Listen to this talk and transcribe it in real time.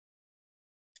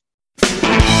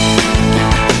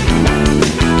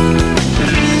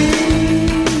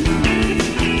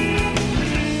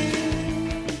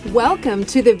Welcome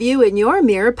to the View in Your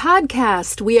Mirror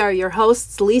podcast. We are your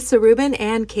hosts, Lisa Rubin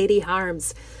and Katie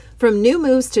Harms. From new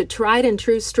moves to tried and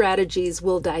true strategies,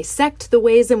 we'll dissect the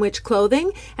ways in which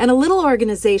clothing and a little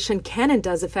organization can and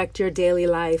does affect your daily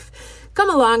life. Come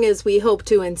along as we hope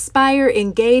to inspire,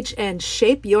 engage, and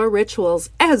shape your rituals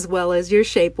as well as your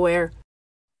shapewear.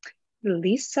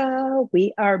 Lisa,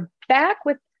 we are back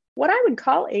with what I would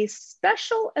call a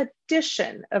special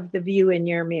edition of the View in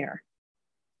Your Mirror.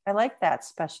 I like that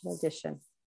special edition.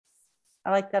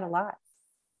 I like that a lot.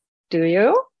 Do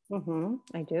you? Mm-hmm,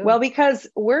 I do. Well, because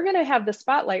we're going to have the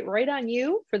spotlight right on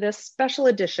you for this special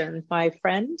edition, my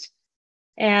friend.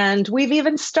 And we've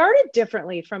even started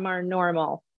differently from our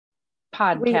normal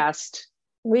podcast.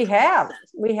 We have.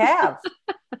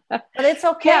 But it's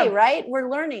okay, right?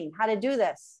 We're learning how to do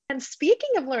this. And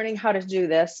speaking of learning how to do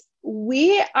this,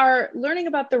 we are learning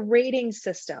about the rating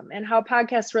system and how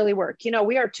podcasts really work. You know,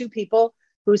 we are two people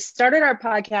who started our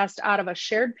podcast out of a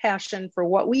shared passion for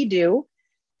what we do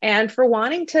and for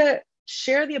wanting to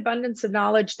share the abundance of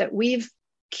knowledge that we've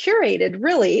curated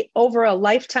really over a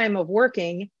lifetime of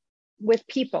working with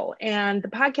people. And the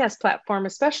podcast platform,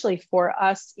 especially for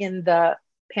us in the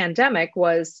pandemic,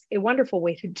 was a wonderful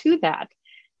way to do that.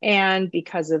 And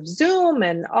because of Zoom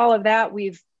and all of that,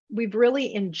 we've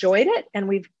really enjoyed it. And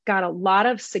we've got a lot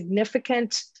of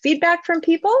significant feedback from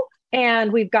people.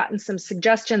 And we've gotten some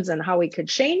suggestions on how we could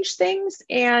change things.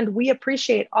 And we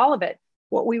appreciate all of it.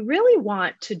 What we really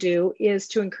want to do is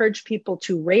to encourage people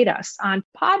to rate us on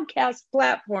podcast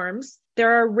platforms.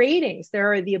 There are ratings.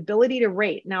 There are the ability to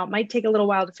rate. Now, it might take a little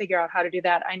while to figure out how to do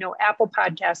that. I know Apple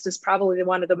Podcast is probably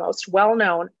one of the most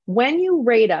well-known. When you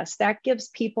rate us, that gives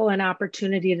people an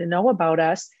opportunity to know about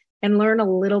us and learn a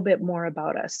little bit more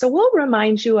about us. So we'll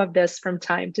remind you of this from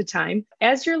time to time.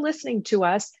 As you're listening to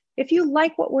us, if you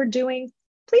like what we're doing,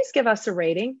 please give us a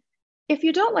rating. If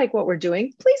you don't like what we're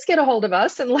doing, please get a hold of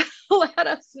us and let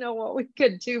us know what we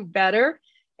could do better.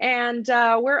 And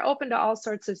we're open to all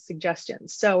sorts of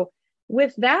suggestions. So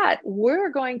with that, we're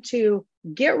going to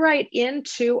get right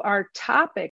into our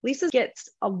topic. Lisa gets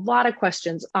a lot of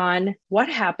questions on what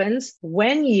happens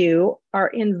when you are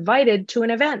invited to an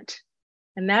event.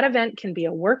 And that event can be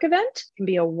a work event, can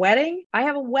be a wedding. I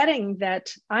have a wedding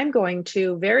that I'm going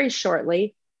to very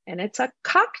shortly, and it's a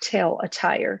cocktail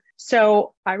attire.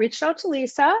 So I reached out to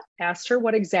Lisa, asked her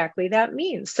what exactly that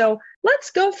means. So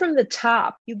let's go from the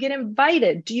top. You get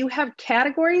invited. Do you have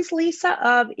categories, Lisa,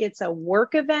 of it's a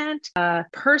work event, a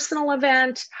personal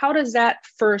event? How does that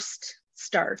first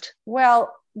start?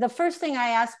 Well, the first thing I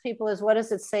ask people is, what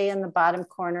does it say in the bottom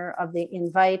corner of the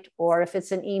invite? Or if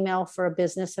it's an email for a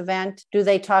business event, do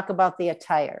they talk about the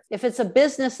attire? If it's a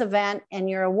business event and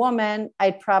you're a woman,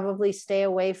 I'd probably stay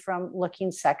away from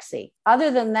looking sexy. Other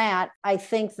than that, I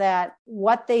think that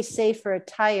what they say for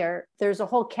attire, there's a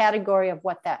whole category of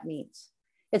what that means.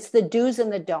 It's the do's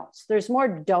and the don'ts. There's more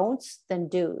don'ts than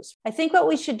do's. I think what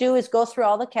we should do is go through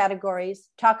all the categories,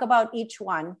 talk about each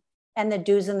one, and the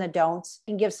do's and the don'ts,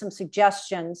 and give some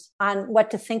suggestions on what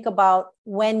to think about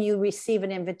when you receive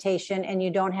an invitation and you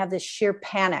don't have this sheer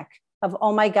panic of,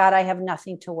 oh my God, I have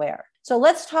nothing to wear. So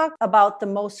let's talk about the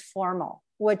most formal,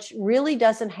 which really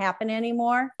doesn't happen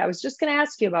anymore. I was just going to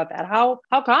ask you about that. How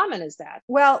common is that?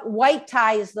 Well, white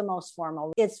tie is the most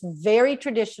formal. It's very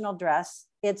traditional dress.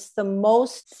 It's the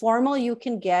most formal you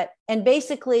can get. And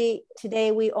basically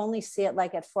today we only see it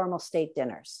like at formal state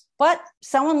dinners. But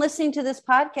someone listening to this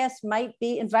podcast might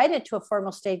be invited to a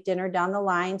formal state dinner down the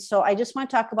line. So I just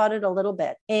want to talk about it a little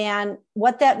bit. And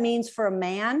what that means for a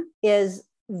man is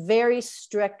very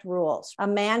strict rules. A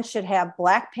man should have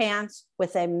black pants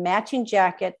with a matching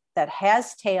jacket that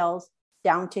has tails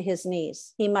down to his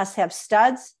knees. He must have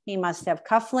studs. He must have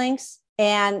cufflinks,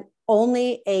 and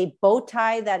only a bow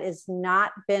tie that has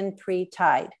not been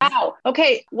pre-tied. Wow.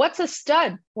 Okay. What's a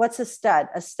stud? What's a stud?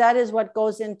 A stud is what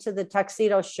goes into the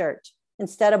tuxedo shirt.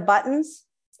 Instead of buttons,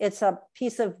 it's a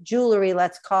piece of jewelry,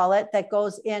 let's call it, that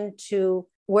goes into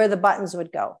where the buttons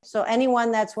would go. So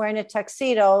anyone that's wearing a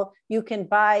tuxedo, you can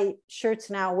buy shirts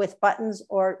now with buttons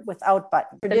or without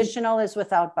buttons. Traditional is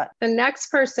without buttons. The next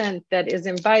person that is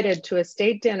invited to a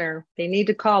state dinner, they need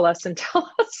to call us and tell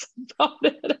us about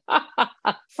it.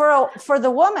 For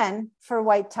the woman, for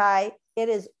white tie, it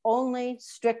is only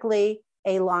strictly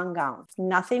a long gown,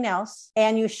 nothing else.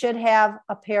 And you should have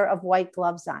a pair of white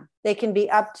gloves on. They can be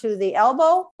up to the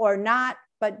elbow or not,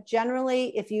 but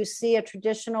generally, if you see a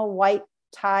traditional white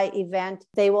tie event,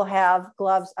 they will have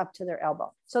gloves up to their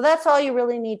elbow. So that's all you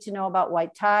really need to know about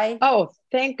white tie. Oh,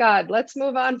 thank God. Let's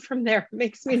move on from there.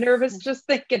 Makes me nervous just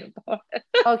thinking about it.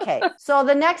 Okay. So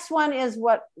the next one is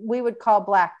what we would call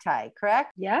black tie,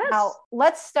 correct? Yes. Now,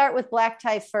 let's start with black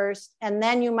tie first, and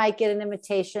then you might get an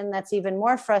invitation that's even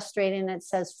more frustrating. It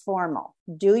says formal.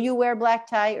 Do you wear black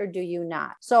tie or do you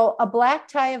not? So a black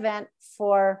tie event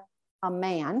for a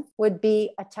man would be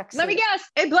a tuxedo. Let me guess,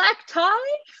 a black tie?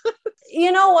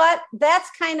 You know what? That's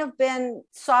kind of been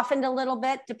softened a little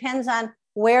bit. Depends on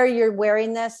where you're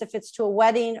wearing this. If it's to a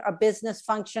wedding, a business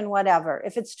function, whatever.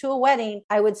 If it's to a wedding,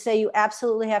 I would say you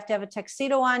absolutely have to have a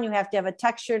tuxedo on. You have to have a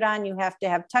tux shirt on. You have to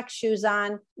have tux shoes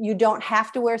on. You don't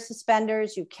have to wear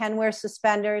suspenders. You can wear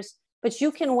suspenders, but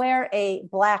you can wear a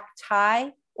black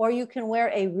tie, or you can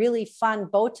wear a really fun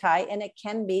bow tie, and it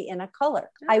can be in a color.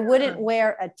 I wouldn't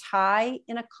wear a tie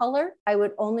in a color. I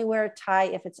would only wear a tie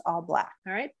if it's all black.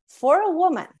 All right. For a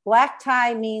woman, black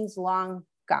tie means long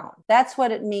gown. That's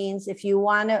what it means. If you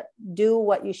want to do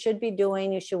what you should be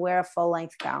doing, you should wear a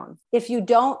full-length gown. If you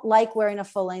don't like wearing a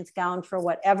full-length gown for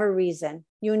whatever reason,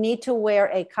 you need to wear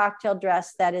a cocktail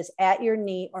dress that is at your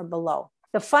knee or below.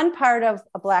 The fun part of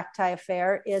a black tie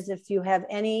affair is if you have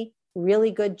any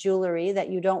really good jewelry that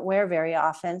you don't wear very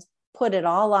often, put it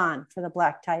all on for the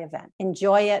black tie event.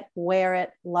 Enjoy it, wear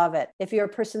it, love it. If you're a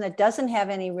person that doesn't have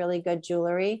any really good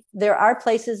jewelry, there are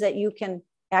places that you can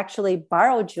actually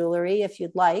borrow jewelry if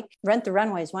you'd like. Rent the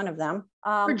Runway is one of them.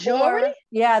 For jewelry?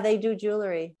 Yeah, they do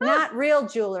jewelry. Not real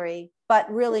jewelry, but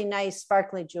really nice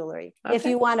sparkly jewelry. Okay. If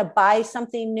you want to buy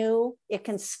something new, it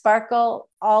can sparkle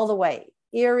all the way.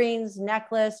 Earrings,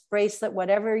 necklace, bracelet,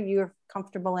 whatever you're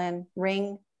comfortable in,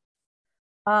 ring.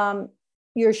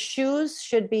 Your shoes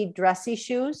should be dressy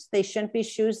shoes. They shouldn't be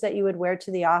shoes that you would wear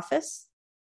to the office.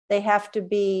 They have to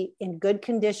be in good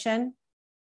condition.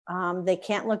 They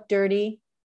can't look dirty.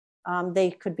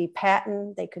 They could be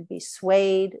patent. They could be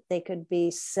suede. They could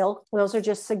be silk. Those are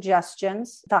just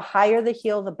suggestions. The higher the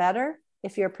heel, the better.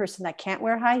 If you're a person that can't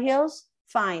wear high heels,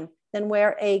 fine. Then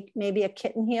wear maybe a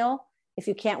kitten heel. If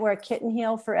you can't wear a kitten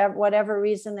heel for whatever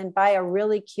reason, then buy a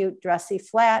really cute dressy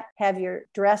flat. Have your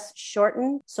dress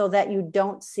shortened so that you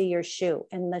don't see your shoe.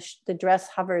 And the dress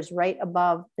hovers right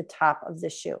above the top of the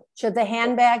shoe. Should the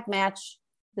handbag match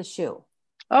the shoe?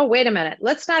 Oh, wait a minute.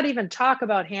 Let's not even talk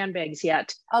about handbags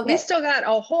yet. Okay. We still got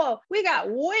we got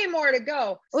way more to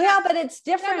go. Well, but it's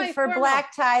different for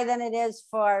black tie than it is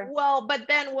for. Well, but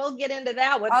then we'll get into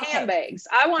that with Okay. handbags.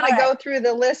 I want to go through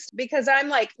the list because I'm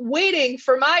like waiting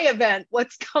for my event.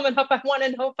 What's coming up? I want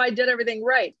to know if I did everything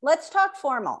right. Let's talk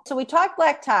formal. So we talked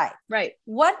black tie. Right.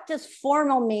 What does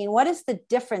formal mean? What is the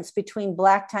difference between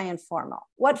black tie and formal?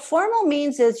 What formal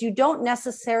means is you don't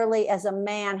necessarily, as a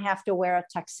man, have to wear a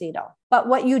tuxedo. But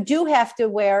what you do have to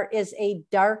wear is a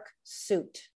dark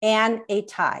suit and a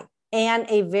tie and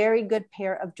a very good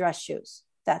pair of dress shoes.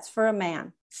 That's for a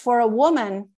man. For a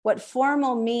woman, what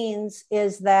formal means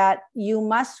is that you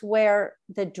must wear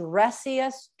the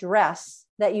dressiest dress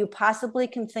that you possibly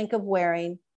can think of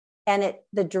wearing. And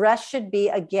the dress should be,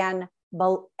 again,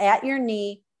 at your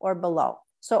knee or below.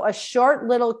 So a short,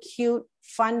 little, cute,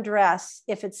 fun dress,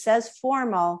 if it says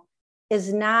formal,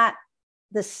 is not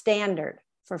the standard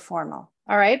for formal.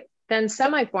 All right. Then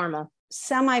semi-formal.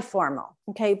 Semi-formal.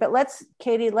 Okay. But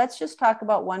Katie, let's just talk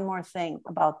about one more thing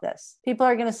about this. People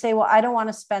are going to say, well, I don't want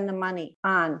to spend the money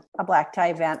on a black tie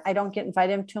event. I don't get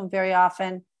invited to them very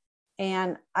often.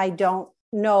 And I don't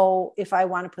know if I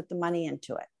want to put the money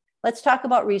into it. Let's talk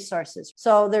about resources.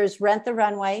 So there's Rent the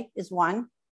Runway is one.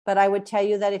 But I would tell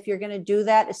you that if you're going to do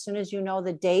that, as soon as you know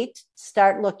the date,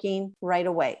 start looking right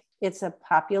away. It's a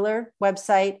popular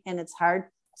website and it's hard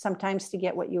sometimes to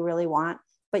get what you really want,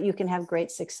 but you can have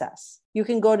great success. You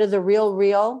can go to the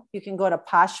Real. You can go to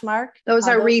Poshmark. Those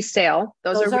are resale.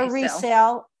 Those are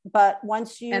resale. But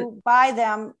once you buy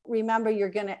them, remember you're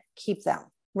going to keep them.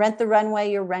 Rent the Runway,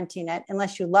 you're renting it.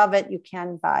 Unless you love it, you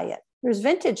can buy it. There's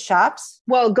vintage shops.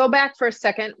 Well, go back for a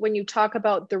second. When you talk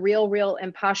about the Real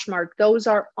and Poshmark, those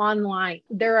are online.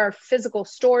 There are physical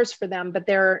stores for them, but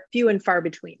they're few and far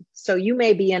between. So you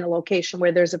may be in a location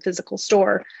where there's a physical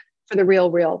store for the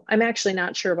Real. I'm actually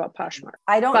not sure about Poshmark.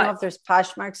 I don't know if there's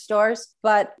Poshmark stores,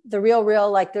 but the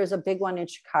Real, like there's a big one in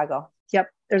Chicago.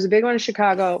 Yep. There's a big one in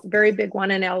Chicago, very big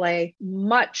one in LA.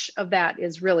 Much of that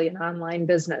is really an online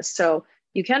business. So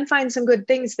you can find some good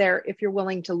things there if you're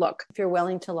willing to look.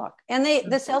 And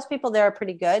the salespeople there are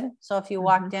pretty good. So if you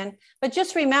walked in, but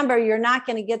just remember, you're not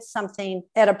going to get something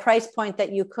at a price point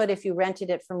that you could if you rented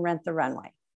it from Rent the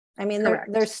Runway. I mean,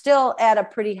 Correct. they're still at a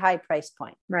pretty high price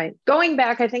point. Right. Going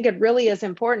back, I think it really is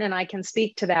important, and I can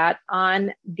speak to that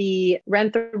on the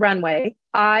Rent the Runway.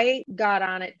 I got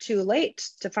on it too late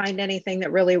to find anything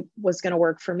that really was going to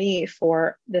work for me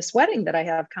for this wedding that I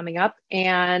have coming up.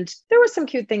 And there were some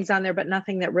cute things on there, but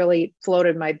nothing that really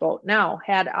floated my boat. Now,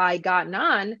 had I gotten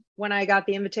on when I got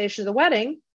the invitation to the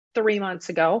wedding 3 months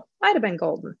ago, I'd have been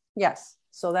golden. Yes.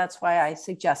 So that's why I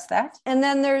suggest that. And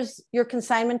then there's your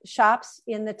consignment shops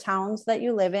in the towns that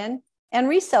you live in and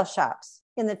resale shops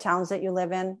in the towns that you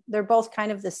live in. They're both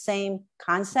kind of the same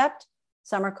concept.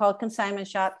 Some are called consignment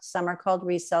shops, some are called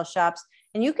resale shops.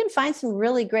 And you can find some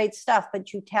really great stuff,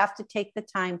 but you have to take the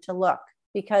time to look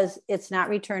because it's not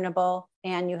returnable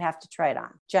and you have to try it on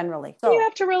generally. So you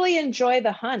have to really enjoy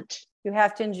the hunt. You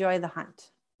have to enjoy the hunt.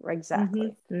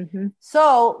 Exactly. Mm-hmm.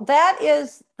 So that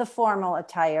is the formal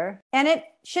attire, and it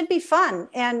should be fun,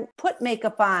 and put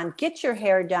makeup on, get your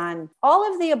hair done, all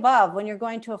of the above when you're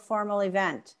going to a formal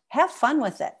event. Have fun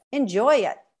with it. Enjoy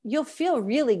it. You'll feel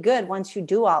really good once you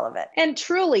do all of it. And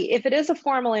truly, if it is a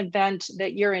formal event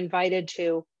that you're invited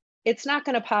to, it's not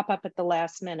going to pop up at the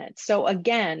last minute. So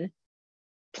again,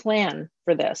 plan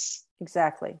for this.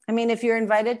 Exactly. I mean, if you're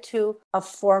invited to a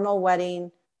formal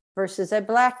wedding versus a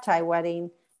black tie wedding,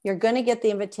 you're going to get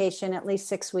the invitation at least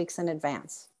 6 weeks in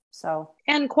advance. So,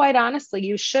 and quite honestly,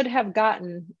 you should have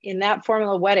gotten in that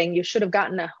formal wedding, you should have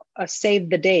gotten a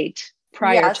save the date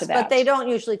prior to that. But they don't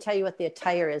usually tell you what the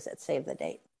attire is at save the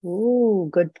date. Ooh,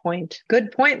 good point.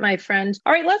 Good point, my friend.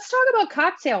 All right, let's talk about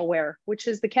cocktail wear, which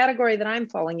is the category that I'm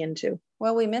falling into.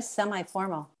 Well, we missed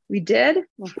semi-formal. We did?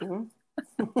 Mm-hmm.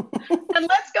 And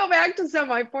let's go back to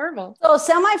semi-formal. So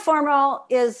semi-formal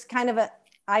is kind of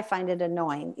I find it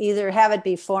annoying. Either have it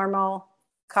be formal,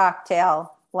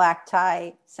 cocktail, black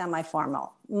tie,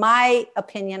 semi-formal. My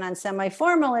opinion on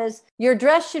semi-formal is your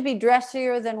dress should be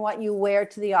dressier than what you wear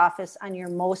to the office on your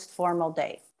most formal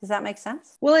day. Does that make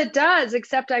sense? Well, it does,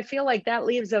 except I feel like that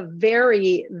leaves a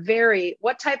very, very,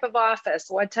 what type of office,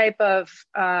 what type of,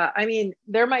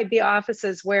 there might be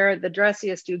offices where the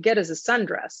dressiest you get is a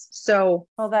sundress. So.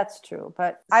 Well, that's true.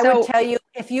 But I would tell you,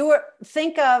 if you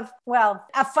think of,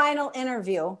 a final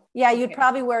interview, you'd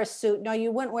probably wear a suit. No,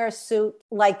 you wouldn't wear a suit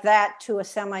like that to a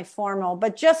semi-formal,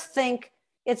 but just think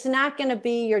it's not going to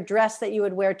be your dress that you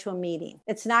would wear to a meeting.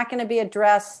 It's not going to be a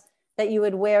dress that you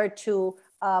would wear to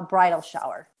a bridal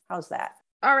shower. How's that?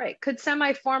 All right. Could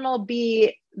semi-formal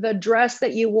be the dress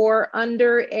that you wore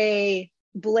under a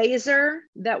blazer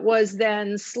that was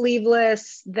then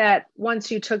sleeveless, that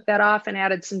once you took that off and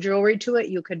added some jewelry to it,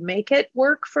 you could make it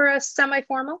work for a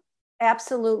semi-formal?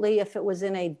 Absolutely. If it was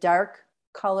in a dark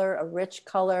color, a rich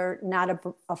color, not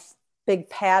a big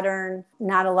pattern,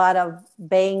 not a lot of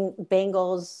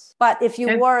bangles. But if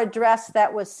you wore a dress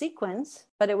that was sequins,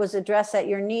 but it was a dress at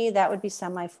your knee, that would be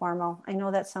semi-formal. I know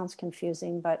that sounds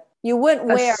confusing, but you wouldn't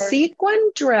wear a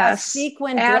sequin dress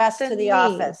to the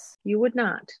office. You would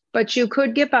not, but you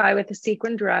could get by with a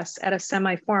sequin dress at a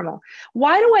semi-formal.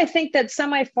 Why do I think that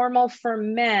semi-formal for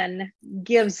men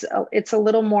it's a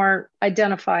little more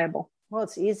identifiable? Well,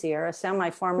 it's easier. A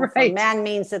semi-formal for men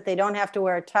means that they don't have to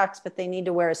wear a tux, but they need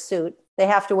to wear a suit. They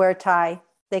have to wear a tie.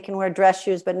 They can wear dress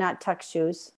shoes, but not tux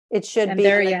shoes. It should be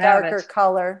in a darker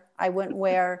color. I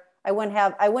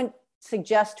wouldn't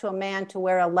suggest to a man to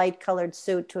wear a light colored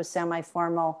suit to a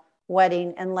semi-formal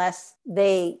wedding unless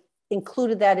they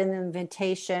included that in the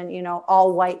invitation,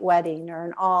 all white wedding or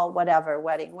an all whatever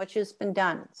wedding, which has been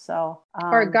done. So,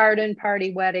 or a garden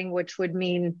party wedding, which would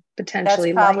mean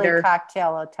potentially that's probably lighter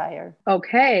cocktail attire.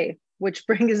 Okay. Which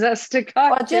brings us to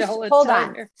cocktail attire. Hold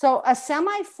on. So a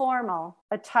semi-formal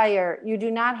attire, you do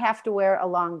not have to wear a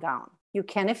long gown. You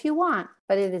can if you want,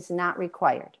 but it is not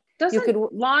required.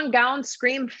 Doesn't long gown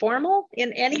scream formal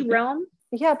in any realm?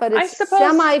 Yeah, but it's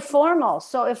semi-formal.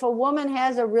 So if a woman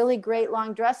has a really great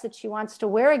long dress that she wants to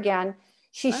wear again,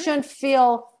 she shouldn't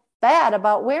feel bad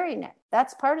about wearing it.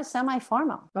 That's part of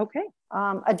semi-formal. Okay.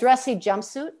 A dressy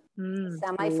jumpsuit,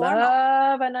 semi-formal.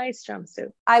 Love a nice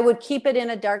jumpsuit. I would keep it in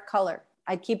a dark color.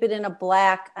 I'd keep it in a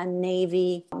black, a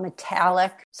navy,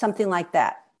 metallic, something like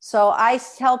that. So I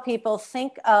tell people,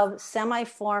 think of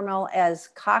semi-formal as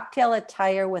cocktail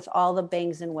attire with all the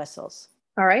bangs and whistles.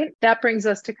 All right. That brings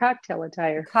us to cocktail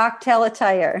attire. Cocktail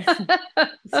attire.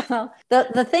 So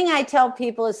the thing I tell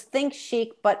people is think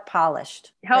chic but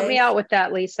polished. Help me out with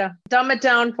that, Lisa. Dumb it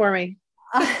down for me.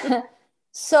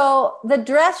 So the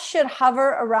dress should hover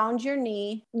around your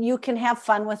knee. You can have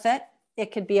fun with it.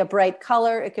 It could be a bright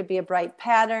color. It could be a bright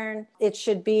pattern. It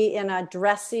should be in a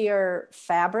dressier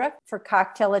fabric for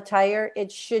cocktail attire.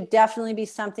 It should definitely be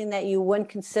something that you wouldn't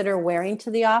consider wearing to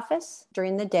the office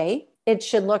during the day. It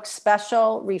should look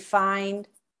special, refined,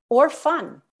 or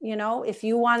fun. You know, if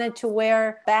you wanted to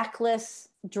wear backless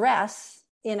dress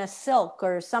in a silk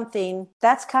or something,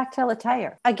 that's cocktail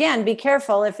attire. Again, be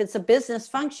careful. If it's a business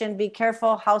function, be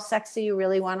careful how sexy you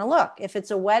really want to look. If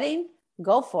it's a wedding,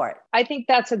 go for it. I think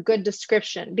that's a good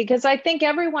description, because I think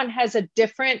everyone has a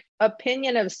different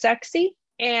opinion of sexy.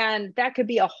 And that could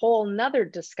be a whole nother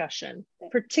discussion,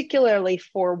 particularly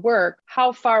for work,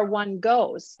 how far one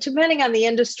goes, depending on the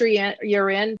industry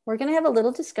you're in. We're going to have a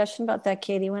little discussion about that,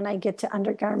 Katie, when I get to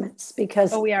undergarments,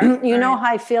 because we are. you know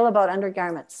how I feel about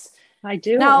undergarments. I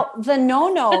do. Now, the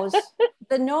no-nos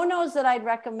that I'd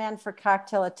recommend for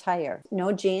cocktail attire: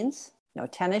 no jeans, no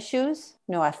tennis shoes,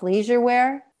 no athleisure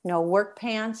wear, no work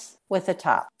pants with a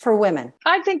top for women.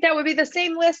 I think that would be the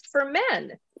same list for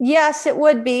men. Yes, it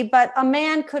would be, but a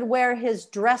man could wear his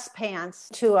dress pants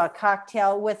to a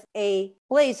cocktail with a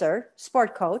blazer,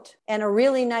 sport coat, and a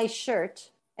really nice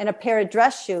shirt and a pair of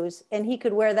dress shoes, and he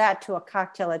could wear that to a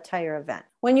cocktail attire event.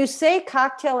 When you say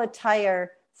cocktail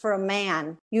attire for a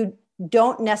man, you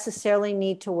don't necessarily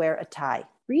need to wear a tie.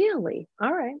 Really?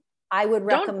 All right. I would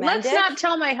recommend Let's not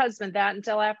tell my husband that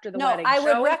until after the wedding. No, I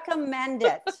would recommend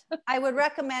it. I would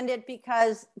recommend it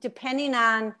because depending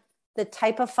on the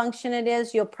type of function it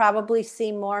is, you'll probably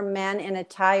see more men in a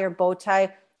tie or bow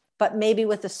tie, but maybe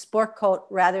with a sport coat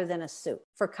rather than a suit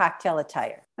for cocktail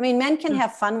attire. I mean, men can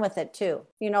have fun with it too.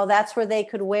 You know, that's where they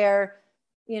could wear,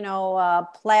 you know, a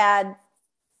plaid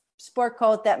sport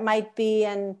coat that might be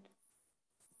in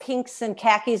pinks and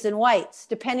khakis and whites,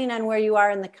 depending on where you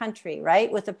are in the country, right?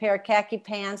 With a pair of khaki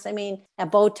pants, I mean, a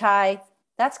bow tie,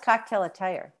 that's cocktail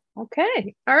attire.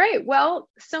 Okay. All right. Well,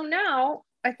 so now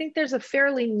I think there's a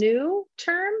fairly new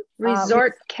term,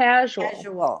 resort casual.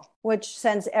 Casual, which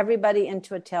sends everybody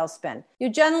into a tailspin. You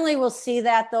generally will see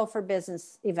that though for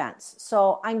business events.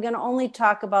 So I'm going to only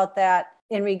talk about that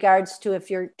in regards to if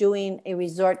you're doing a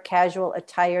resort casual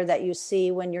attire that you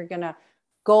see when you're going to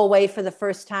go away for the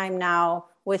first time now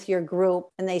with your group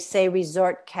and they say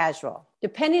resort casual.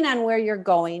 Depending on where you're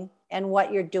going and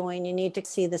what you're doing, you need to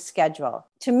see the schedule.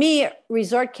 To me,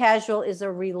 resort casual is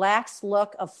a relaxed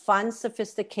look of fun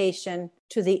sophistication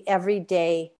to the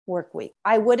everyday work week.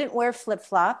 I wouldn't wear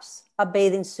flip-flops, a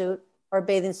bathing suit, or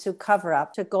bathing suit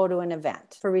cover-up to go to an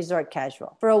event for resort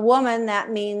casual. For a woman, that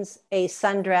means a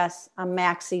sundress, a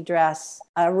maxi dress,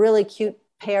 a really cute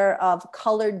pair of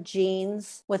colored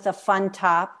jeans with a fun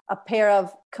top, a pair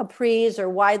of capris or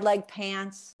wide leg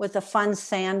pants with a fun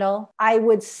sandal. I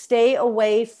would stay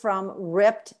away from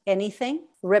ripped anything,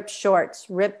 ripped shorts,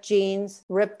 ripped jeans,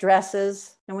 ripped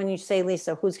dresses. And when you say,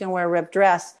 Lisa, who's going to wear a ripped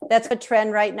dress? That's a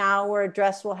trend right now where a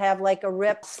dress will have like a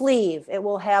ripped sleeve. It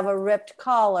will have a ripped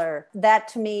collar. That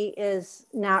to me is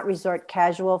not resort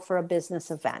casual for a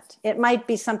business event. It might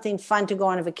be something fun to go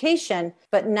on a vacation,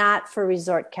 but not for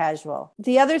resort casual.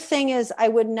 The other thing is I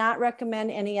would not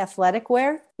recommend any athletic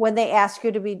wear when they ask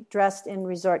you to be dressed in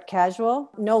resort casual.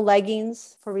 No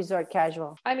leggings for resort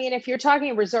casual. I mean, if you're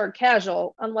talking resort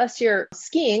casual, unless you're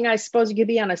skiing, I suppose you could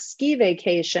be on a ski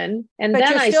vacation. And but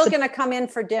then you're still going to come in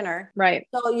for dinner. Right.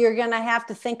 So you're going to have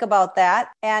to think about that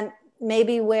and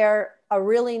maybe wear a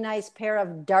really nice pair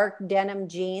of dark denim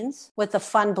jeans with a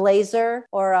fun blazer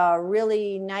or a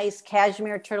really nice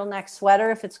cashmere turtleneck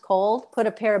sweater if it's cold. Put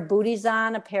a pair of booties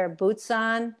on, a pair of boots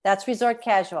on. That's resort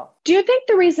casual. Do you think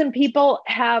the reason people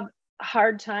have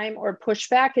hard time or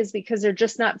pushback is because they're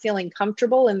just not feeling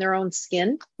comfortable in their own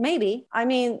skin? Maybe. I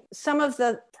mean, some of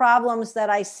the problems that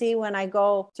I see when I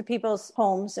go to people's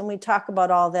homes and we talk about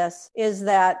all this is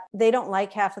that they don't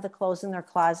like half of the clothes in their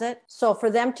closet. So for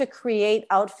them to create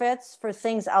outfits for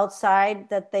things outside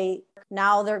that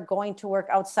now they're going to work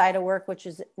outside of work, which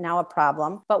is now a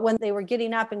problem. But when they were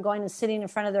getting up and going and sitting in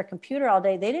front of their computer all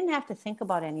day, they didn't have to think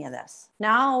about any of this.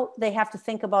 Now they have to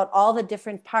think about all the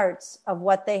different parts of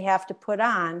what they have to put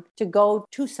on to go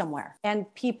to somewhere.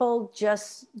 And people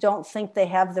just don't think they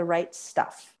have the right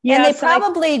stuff. Yes, and they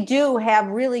probably do have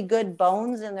really good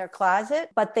bones in their closet,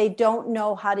 but they don't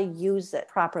know how to use it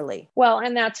properly. Well,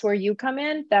 and that's where you come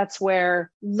in. That's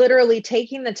where literally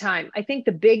taking the time. I think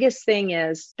the biggest thing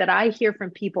is that I hear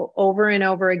from people over and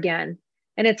over again,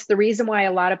 and it's the reason why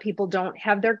a lot of people don't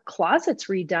have their closets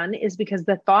redone, is because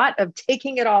the thought of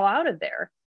taking it all out of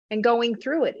there and going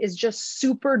through it is just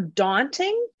super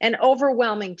daunting and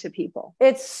overwhelming to people.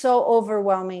 It's so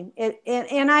overwhelming.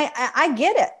 And I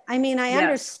get it. I mean, I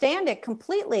understand it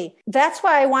completely. That's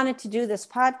why I wanted to do this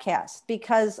podcast,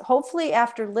 because hopefully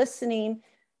after listening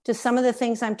to some of the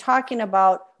things I'm talking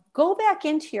about, go back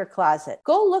into your closet.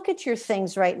 Go look at your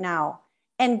things right now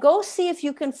and go see if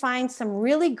you can find some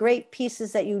really great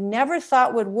pieces that you never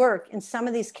thought would work in some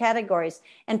of these categories,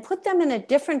 and put them in a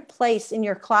different place in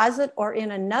your closet or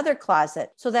in another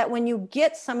closet, so that when you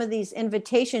get some of these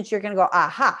invitations, you're going to go,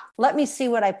 aha, let me see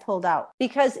what I pulled out.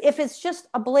 Because if it's just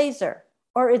a blazer,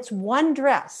 or it's one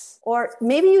dress, or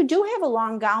maybe you do have a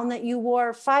long gown that you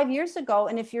wore 5 years ago,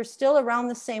 and if you're still around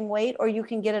the same weight, or you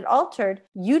can get it altered,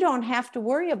 you don't have to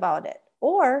worry about it.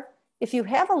 Or if you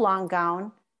have a long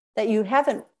gown that you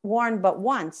haven't worn but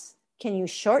once, can you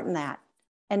shorten that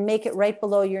and make it right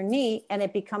below your knee, and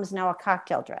it becomes now a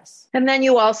cocktail dress? And then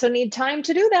you also need time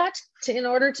to do that in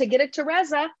order to get it to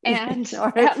Reza and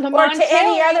or to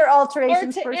any other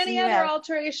alterations or to any other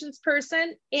alterations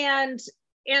person, and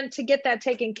to get that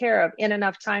taken care of in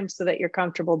enough time so that you're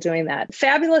comfortable doing that.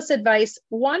 Fabulous advice.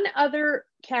 One other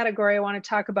category I want to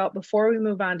talk about before we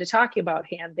move on to talking about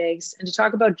handbags and to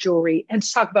talk about jewelry and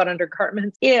to talk about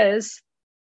undergarments is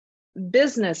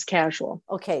business casual.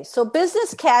 Okay, so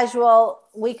business casual,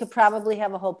 we could probably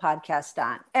have a whole podcast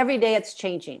on. Every day it's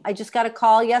changing. I just got a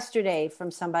call yesterday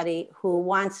from somebody who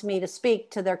wants me to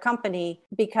speak to their company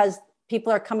because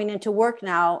people are coming into work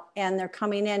now and they're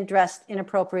coming in dressed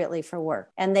inappropriately for work.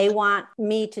 And they want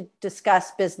me to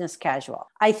discuss business casual.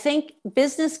 I think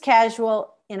business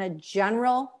casual in a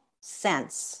general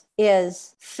sense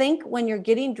is, think when you're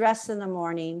getting dressed in the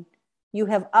morning, you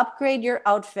have upgraded your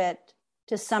outfit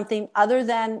to something other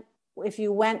than if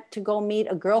you went to go meet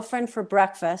a girlfriend for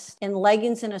breakfast in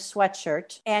leggings and a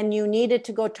sweatshirt, and you needed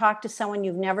to go talk to someone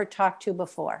you've never talked to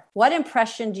before. What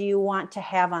impression do you want to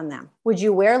have on them? Would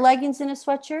you wear leggings and a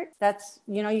sweatshirt? That's,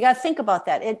 you got to think about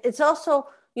that. It's also,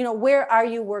 where are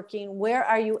you working? Where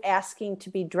are you asking to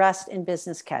be dressed in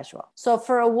business casual? So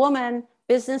for a woman,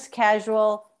 business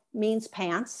casual means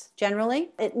pants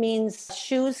generally. It means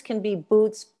shoes can be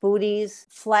boots, booties,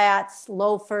 flats,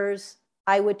 loafers.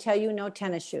 I would tell you no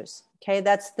tennis shoes. Okay,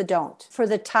 that's the don't. For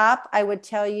the top, I would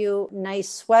tell you nice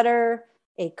sweater,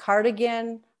 a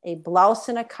cardigan, a blouse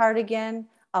and a cardigan,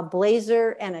 a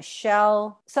blazer and a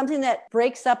shell, something that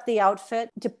breaks up the outfit.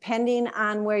 Depending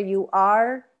on where you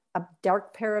are, a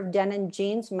dark pair of denim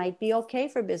jeans might be okay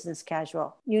for business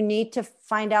casual. You need to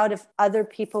find out if other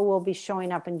people will be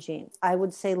showing up in jeans. I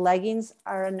would say leggings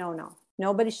are a no-no.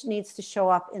 Nobody needs to show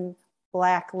up in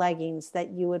black leggings that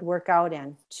you would work out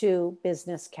in to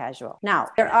business casual. Now,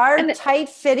 there are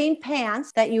tight-fitting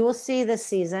pants that you will see this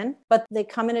season, but they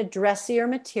come in a dressier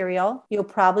material. You'll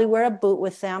probably wear a boot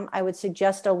with them. I would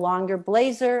suggest a longer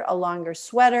blazer, a longer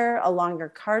sweater, a longer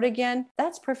cardigan.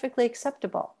 That's perfectly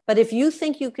acceptable. But if you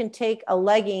think you can take a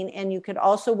legging and you could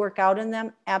also work out in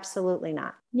them, absolutely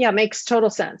not. Yeah, makes total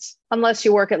sense. Unless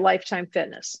you work at Lifetime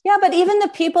Fitness. Yeah, but even the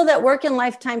people that work in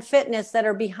Lifetime Fitness that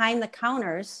are behind the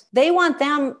counters, they want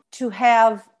them to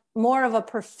have more of a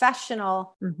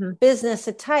professional business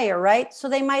attire, right? So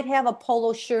they might have a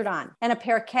polo shirt on and a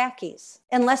pair of khakis,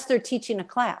 unless they're teaching a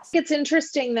class. It's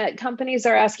interesting that companies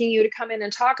are asking you to come in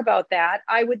and talk about that.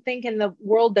 I would think in the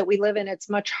world that we live in, it's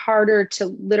much harder to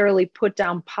literally put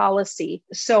down policy.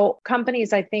 So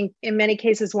companies, I think, in many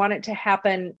cases want it to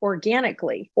happen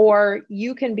organically, or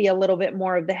you can be a little bit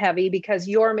more of the heavy because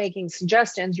you're making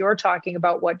suggestions. You're talking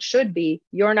about what should be.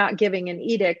 You're not giving an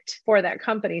edict for that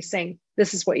company saying,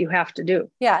 this is what you have to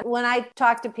do. Yeah. When I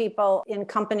talk to people in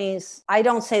companies, I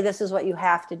don't say this is what you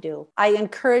have to do. I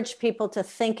encourage people to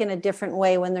think in a different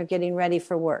way when they're getting ready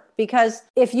for work. Because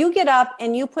if you get up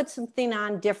and you put something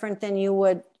on different than you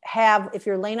would have if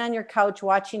you're laying on your couch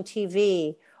watching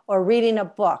TV or reading a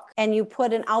book, and you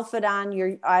put an outfit on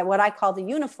your what I call the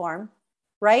uniform,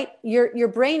 right? Your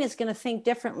brain is going to think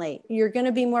differently. You're going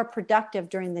to be more productive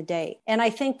during the day. And I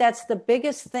think that's the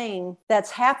biggest thing that's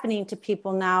happening to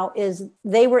people now is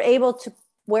they were able to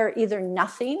wear either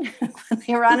nothing when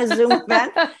they were on a Zoom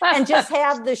event and just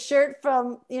have the shirt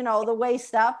from, the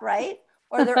waist up, right?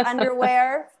 Or their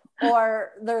underwear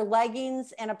or their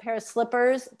leggings and a pair of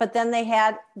slippers, but then they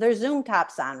had their Zoom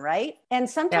tops on, right? And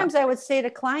sometimes I would say to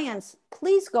clients,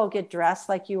 please go get dressed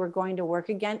like you were going to work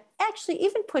again. Actually,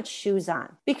 even put shoes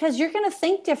on because you're going to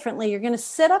think differently. You're going to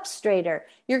sit up straighter.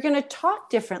 You're going to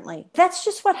talk differently. That's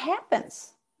just what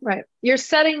happens. Right. You're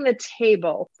setting the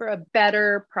table for a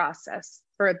better process,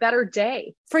 for a better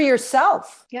day. For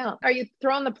yourself. Yeah. Are you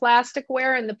throwing the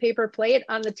plasticware and the paper plate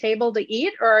on the table to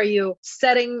eat, or are you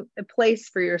setting a place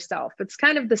for yourself? It's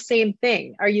kind of the same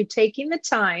thing. Are you taking the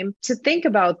time to think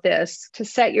about this to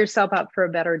set yourself up for a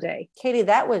better day? Katie,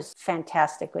 that was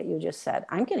fantastic what you just said.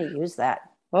 I'm going to use that.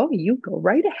 Oh, you go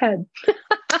right ahead.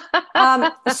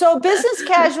 So business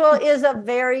casual is a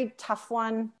very tough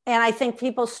one. And I think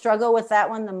people struggle with that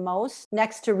one the most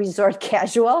next to resort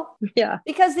casual. Yeah.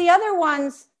 Because the other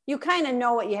ones, you kind of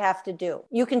know what you have to do.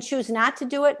 You can choose not to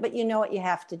do it, but you know what you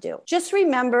have to do. Just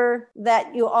remember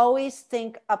that you always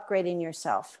think upgrading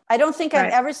yourself. I don't think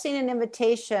I've ever seen an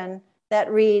invitation that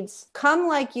reads, come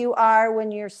like you are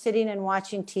when you're sitting and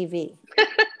watching TV.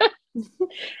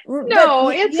 No,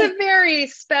 it's a very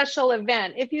special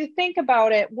event. If you think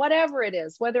about it, whatever it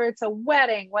is, whether it's a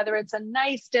wedding, whether it's a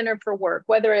nice dinner for work,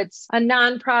 whether it's a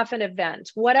nonprofit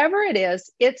event, whatever it is,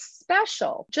 it's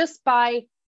special just by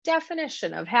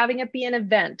definition of having it be an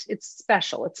event. It's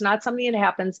special. It's not something that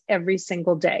happens every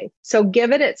single day. So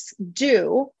give it its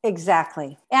due.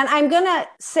 Exactly. And I'm going to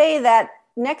say that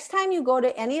next time you go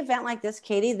to any event like this,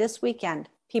 Katie, this weekend,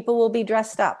 people will be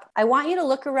dressed up. I want you to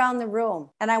look around the room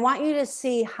and I want you to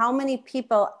see how many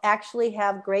people actually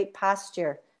have great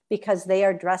posture because they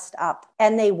are dressed up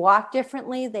and they walk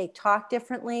differently, they talk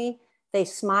differently, they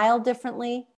smile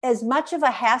differently. As much of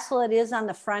a hassle it is on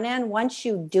the front end, once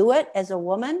you do it as a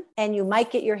woman and you might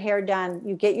get your hair done,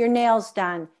 you get your nails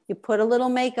done, you put a little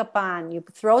makeup on, you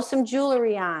throw some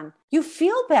jewelry on, you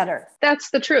feel better. That's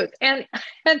the truth. And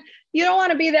you don't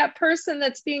want to be that person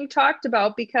that's being talked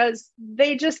about because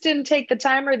they just didn't take the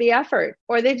time or the effort,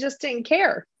 or they just didn't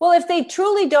care. Well, if they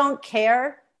truly don't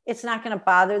care, it's not going to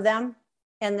bother them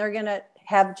and they're going to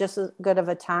have just as good of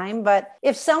a time. But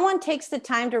if someone takes the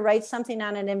time to write something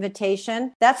on an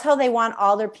invitation, that's how they want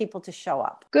all their people to show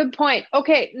up. Good point.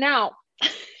 Okay, now.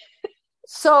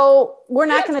 So we're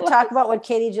not going to talk about what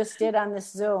Katie just did on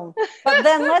this Zoom, but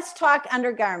then let's talk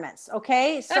undergarments.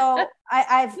 Okay. So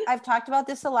I've talked about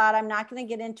this a lot. I'm not going to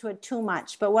get into it too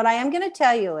much, but what I am going to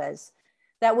tell you is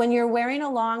that when you're wearing a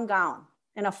long gown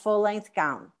and a full length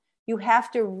gown, you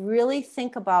have to really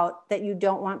think about that you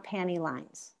don't want panty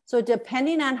lines. So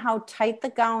depending on how tight the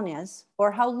gown is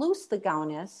or how loose the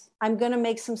gown is, I'm going to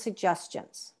make some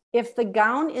suggestions. If the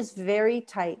gown is very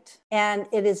tight and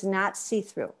it is not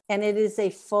see-through and it is a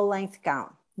full-length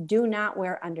gown, do not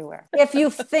wear underwear. If you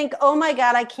think, oh my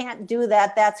God, I can't do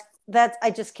that, I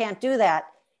just can't do that,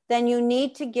 then you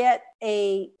need to get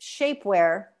a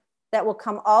shapewear that will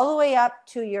come all the way up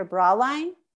to your bra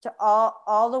line to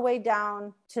all the way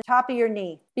down to the top of your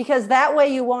knee, because that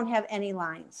way you won't have any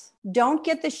lines. Don't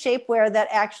get the shapewear that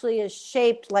actually is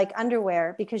shaped like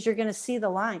underwear because you're going to see the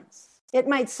lines. It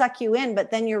might suck you in,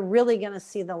 but then you're really going to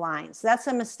see the lines. That's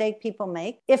a mistake people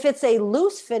make. If it's a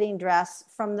loose fitting dress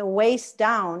from the waist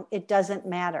down, it doesn't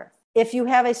matter. If you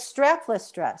have a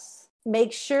strapless dress,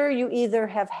 make sure you either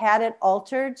have had it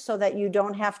altered so that you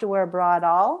don't have to wear a bra at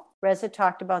all. Reza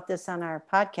talked about this on our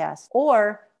podcast.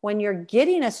 Or when you're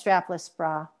getting a strapless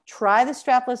bra, try the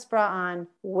strapless bra on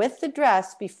with the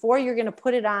dress before you're going to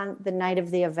put it on the night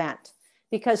of the event.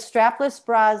 Because strapless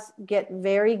bras get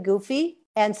very goofy.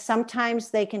 And sometimes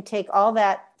they can take all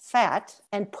that fat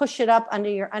and push it up under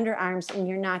your underarms and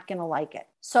you're not going to like it.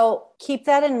 So keep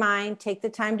that in mind. Take the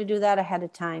time to do that ahead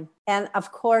of time. And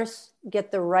of course,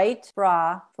 get the right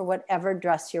bra for whatever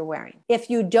dress you're wearing. If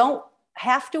you don't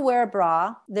have to wear a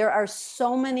bra, there are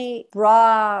so many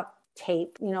bra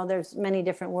tape. There's many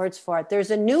different words for it.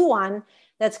 There's a new one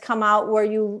that's come out where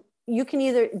you can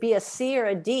either be a C or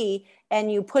a D and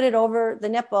you put it over the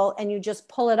nipple and you just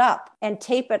pull it up and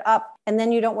tape it up. And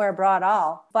then you don't wear a bra at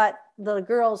all, but the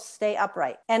girls stay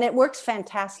upright and it works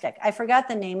fantastic. I forgot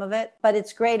the name of it, but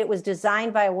it's great. It was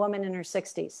designed by a woman in her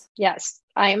 60s. Yes,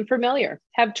 I am familiar.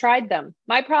 Have tried them.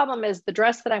 My problem is the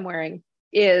dress that I'm wearing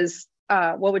is,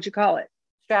 what would you call it?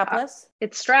 Strapless?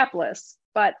 It's strapless,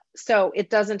 but so it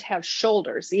doesn't have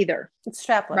shoulders either. It's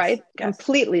strapless. Right? Yes.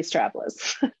 Completely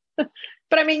strapless.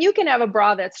 But I mean, you can have a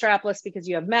bra that's strapless because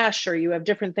you have mesh or you have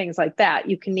different things like that.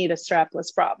 You can need a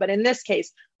strapless bra. But in this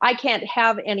case, I can't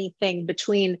have anything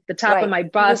between the top of my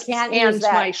bust and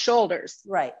my shoulders.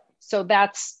 Right. So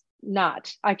that's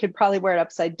not. I could probably wear it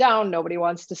upside down. Nobody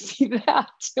wants to see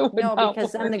that. No,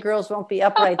 because then the girls won't be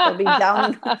upright. They'll be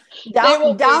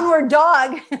downward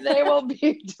dog. They will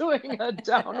be doing a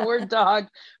downward dog,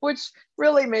 which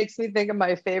really makes me think of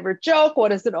my favorite joke. What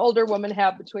does an older woman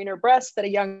have between her breasts that a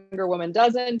younger woman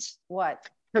doesn't? What?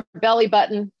 Her belly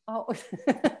button. Oh,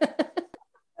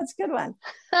 that's a good one.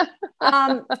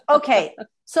 Okay.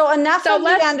 So enough of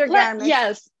the undergarments.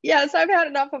 Yes, I've had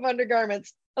enough of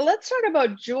undergarments. Let's talk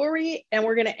about jewelry, and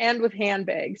we're going to end with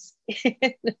handbags.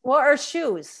 Or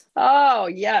shoes. Oh,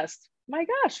 yes. My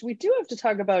gosh, we do have to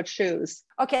talk about shoes.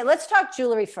 Okay, let's talk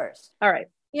jewelry first. All right.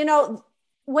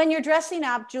 When you're dressing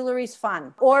up, jewelry's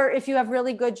fun. Or if you have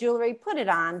really good jewelry, put it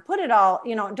on. Put it all,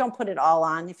 don't put it all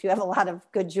on if you have a lot of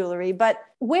good jewelry, but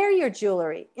wear your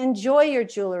jewelry. Enjoy your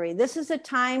jewelry. This is a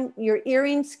time your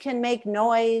earrings can make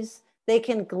noise. They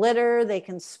can glitter. They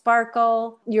can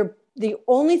sparkle. The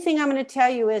only thing I'm going to tell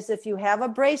you is if you have a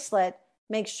bracelet,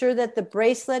 make sure that the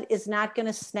bracelet is not going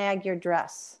to snag your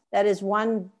dress. That is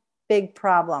one big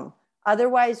problem.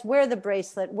 Otherwise, wear the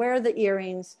bracelet, wear the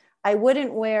earrings. I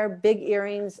wouldn't wear big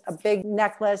earrings, a big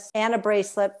necklace, and a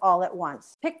bracelet all at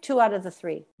once. Pick 2 out of the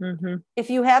 3. Mm-hmm. If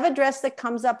you have a dress that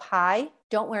comes up high,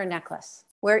 don't wear a necklace.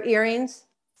 Wear earrings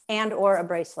and or a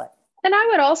bracelet. And I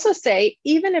would also say,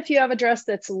 even if you have a dress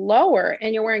that's lower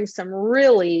and you're wearing some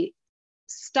really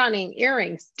stunning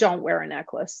earrings, don't wear a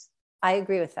necklace. I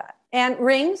agree with that. And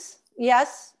rings,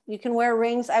 yes, you can wear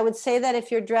rings. I would say that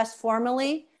if you're dressed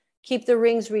formally, keep the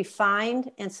rings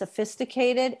refined and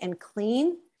sophisticated and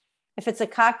clean. If it's a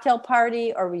cocktail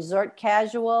party or resort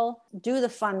casual, do the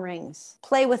fun rings.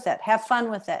 Play with it. Have fun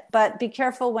with it. But be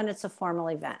careful when it's a formal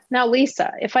event. Now,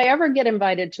 Lisa, if I ever get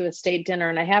invited to a state dinner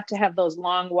and I have to have those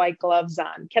long white gloves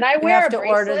on, can I wear a bracelet?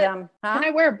 You have to order them. Huh? Can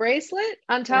I wear a bracelet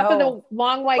on top of the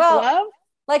long white glove?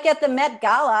 Like at the Met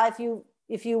Gala,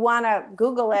 if you want to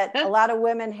Google it, a lot of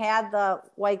women had the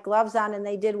white gloves on and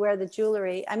they did wear the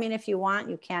jewelry. I mean, if you want,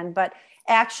 you can. But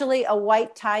actually, a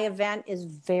white tie event is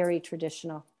very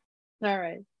traditional. All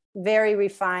right. Very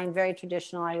refined, very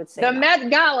traditional, I would say. The Met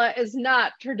Gala is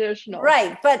not traditional.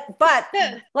 Right. But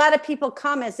a lot of people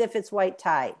come as if it's white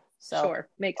tie. So. Sure.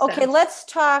 Makes sense. Okay, let's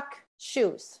talk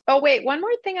shoes. Oh, wait. One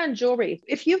more thing on jewelry.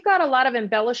 If you've got a lot of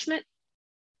embellishment,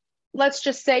 let's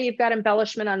just say you've got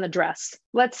embellishment on the dress.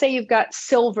 Let's say you've got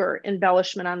silver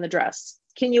embellishment on the dress.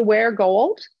 Can you wear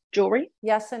gold jewelry?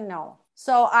 Yes and no.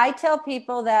 So I tell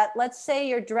people that, let's say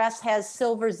your dress has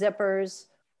silver zippers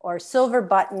or silver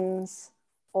buttons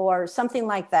or something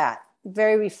like that,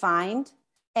 very refined,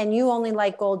 and you only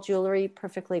like gold jewelry,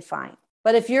 perfectly fine.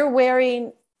 But if you're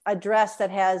wearing a dress that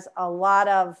has a lot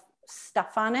of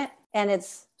stuff on it and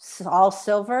it's all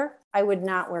silver, I would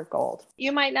not wear gold.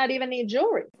 You might not even need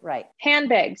jewelry. Right.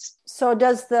 Handbags. So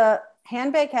does the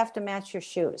handbag have to match your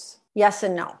shoes? Yes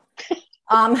and no.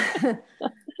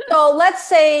 So let's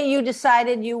say you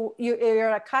decided you're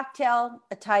a cocktail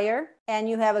attire and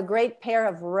you have a great pair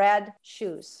of red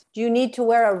shoes. Do you need to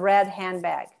wear a red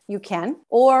handbag? You can.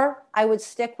 Or I would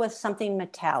stick with something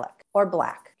metallic or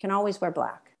black. You can always wear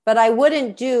black. But I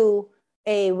wouldn't do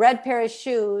a red pair of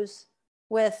shoes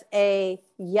with a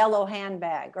yellow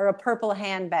handbag or a purple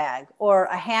handbag or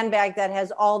a handbag that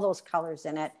has all those colors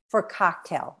in it for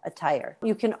cocktail attire.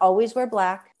 You can always wear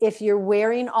black. If you're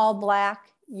wearing all black,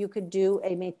 you could do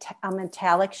a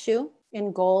metallic shoe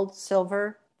in gold,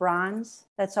 silver, bronze.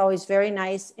 That's always very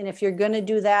nice. And if you're going to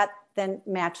do that, then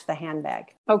match the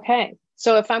handbag. Okay.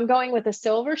 So if I'm going with a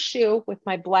silver shoe with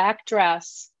my black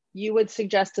dress, you would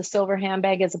suggest a silver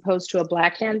handbag as opposed to a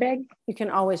black handbag? You can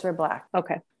always wear black.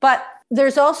 Okay. But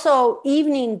there's also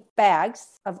evening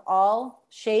bags of all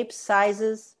shapes,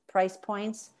 sizes, price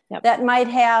points that might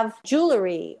have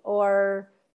jewelry or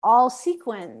all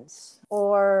sequins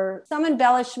or some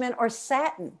embellishment or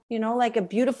satin, like a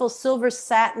beautiful silver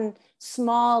satin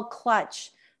small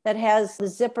clutch that has the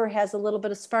zipper has a little bit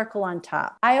of sparkle on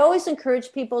top. I always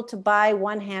encourage people to buy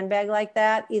one handbag like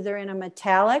that, either in a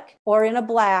metallic or in a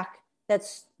black,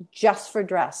 that's just for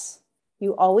dress.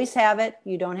 You always have it.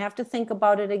 You don't have to think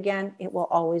about it again. It will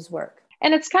always work.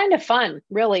 And it's kind of fun,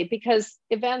 really, because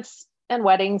events and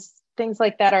weddings, things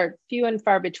like that are few and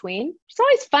far between. It's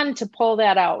always fun to pull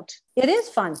that out. It is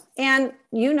fun. And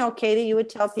Katie, you would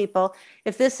tell people,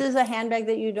 if this is a handbag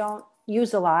that you don't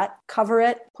use a lot, cover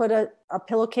it, put a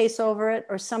pillowcase over it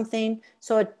or something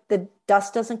so the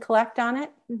dust doesn't collect on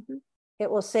it. Mm-hmm. It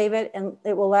will save it and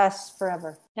it will last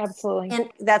forever. Absolutely. And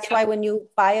that's why when you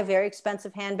buy a very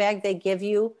expensive handbag, they give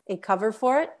you a cover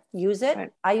for it. Use it.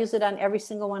 Right. I use it on every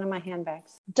single one of my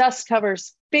handbags. Dust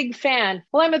covers. Big fan.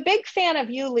 Well, I'm a big fan of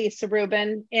you, Lisa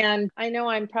Rubin, and I know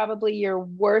I'm probably your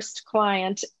worst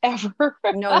client ever.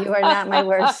 No, you are not my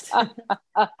worst.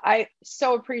 I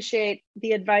so appreciate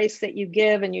the advice that you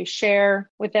give and you share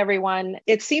with everyone.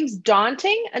 It seems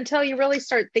daunting until you really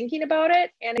start thinking about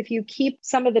it. And if you keep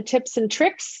some of the tips and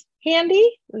tricks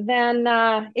handy, then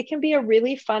it can be a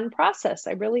really fun process.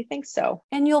 I really think so.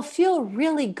 And you'll feel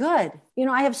really good.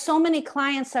 I have so many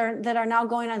clients that are now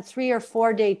going on 3 or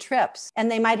 4 day trips, and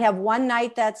they might have one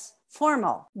night that's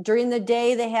formal. During the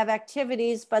day, they have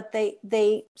activities, but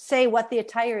they say what the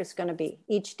attire is going to be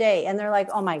each day. And they're like,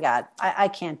 oh my God, I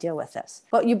can't deal with this.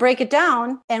 But you break it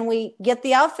down and we get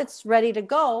the outfits ready to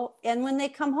go. And when they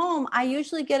come home, I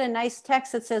usually get a nice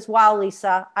text that says, wow,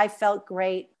 Lisa, I felt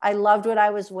great. I loved what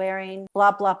I was wearing,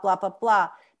 blah, blah, blah, blah, blah.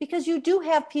 Because you do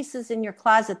have pieces in your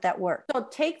closet that work. So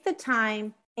take the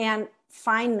time and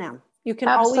find them. You can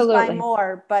always buy Absolutely.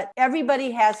 more, but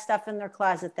everybody has stuff in their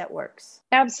closet that works.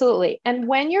 Absolutely. And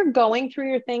when you're going through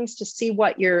your things to see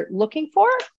what you're looking for,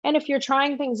 and if you're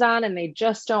trying things on and they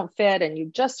just don't fit and you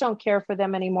just don't care for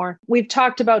them anymore, we've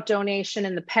talked about donation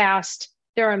in the past.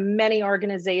 There are many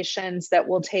organizations that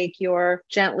will take your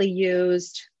gently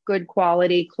used, good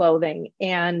quality clothing.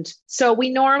 And so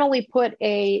we normally put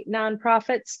a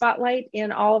nonprofit spotlight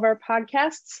in all of our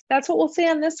podcasts. That's what we'll say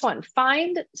on this one.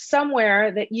 Find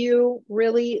somewhere that you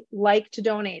really like to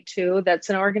donate to,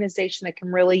 that's an organization that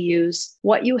can really use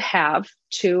what you have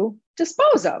to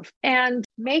dispose of, and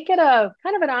make it a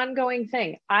kind of an ongoing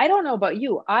thing. I don't know about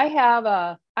you. I have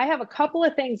a couple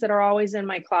of things that are always in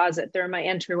my closet. They're in my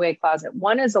entryway closet.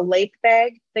 One is a lake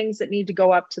bag, things that need to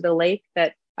go up to the lake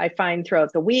that I find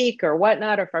throughout the week or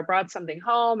whatnot, or if I brought something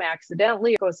home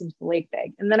accidentally, it goes into the lake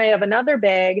bag. And then I have another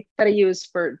bag that I use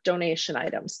for donation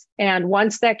items. And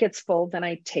once that gets full, then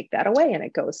I take that away and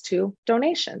it goes to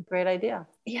donation. Great idea.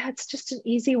 Yeah, it's just an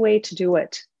easy way to do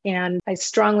it. And I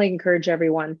strongly encourage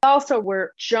everyone. Also, we're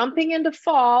jumping into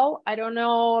fall. I don't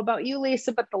know about you,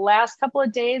 Lisa, but the last couple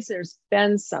of days, there's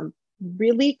been some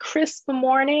really crisp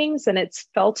mornings and it's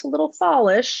felt a little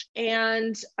fallish.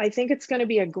 And I think it's going to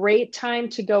be a great time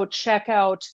to go check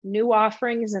out new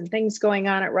offerings and things going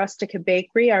on at Rustica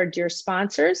Bakery, our dear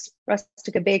sponsors,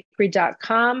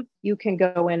 rusticabakery.com. You can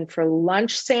go in for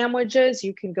lunch sandwiches.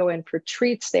 You can go in for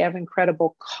treats. They have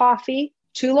incredible coffee.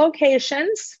 2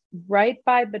 locations, right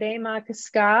by Bidé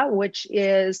Makaska, which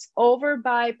is over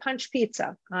by Punch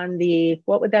Pizza on the,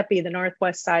 what would that be, the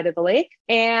northwest side of the lake.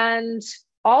 And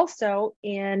also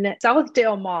in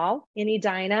Southdale Mall in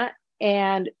Edina.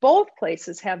 And both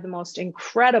places have the most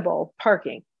incredible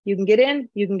parking. You can get in,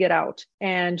 you can get out,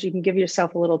 and you can give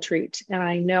yourself a little treat. And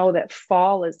I know that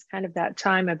fall is kind of that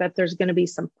time. I bet there's going to be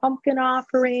some pumpkin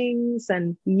offerings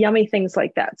and yummy things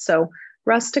like that. So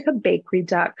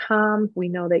rusticabakery.com. We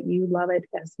know that you love it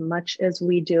as much as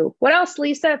we do. What else,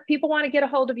 Lisa? If people want to get a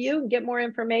hold of you and get more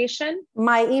information?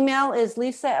 My email is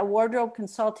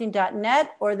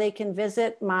lisa@wardrobeconsulting.net, or they can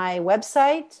visit my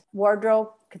website,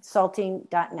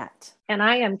 wardrobeconsulting.net. And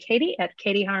I am Katie at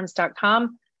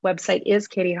katieharms.com. Website is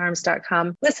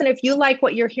katieharms.com. Listen, if you like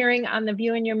what you're hearing on the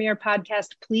View in Your Mirror podcast,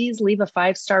 please leave a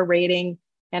 5-star rating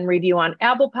and review on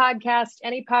Apple Podcast,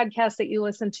 any podcast that you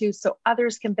listen to, so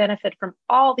others can benefit from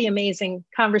all the amazing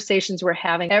conversations we're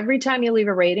having. Every time you leave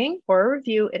a rating or a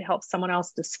review, it helps someone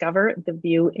else discover the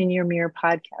View in Your Mirror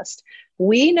podcast.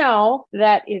 We know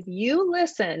that if you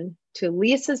listen to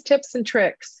Lisa's tips and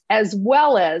tricks, as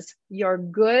well as your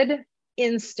good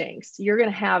instincts, you're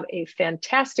going to have a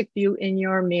fantastic view in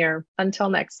your mirror. Until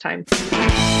next time.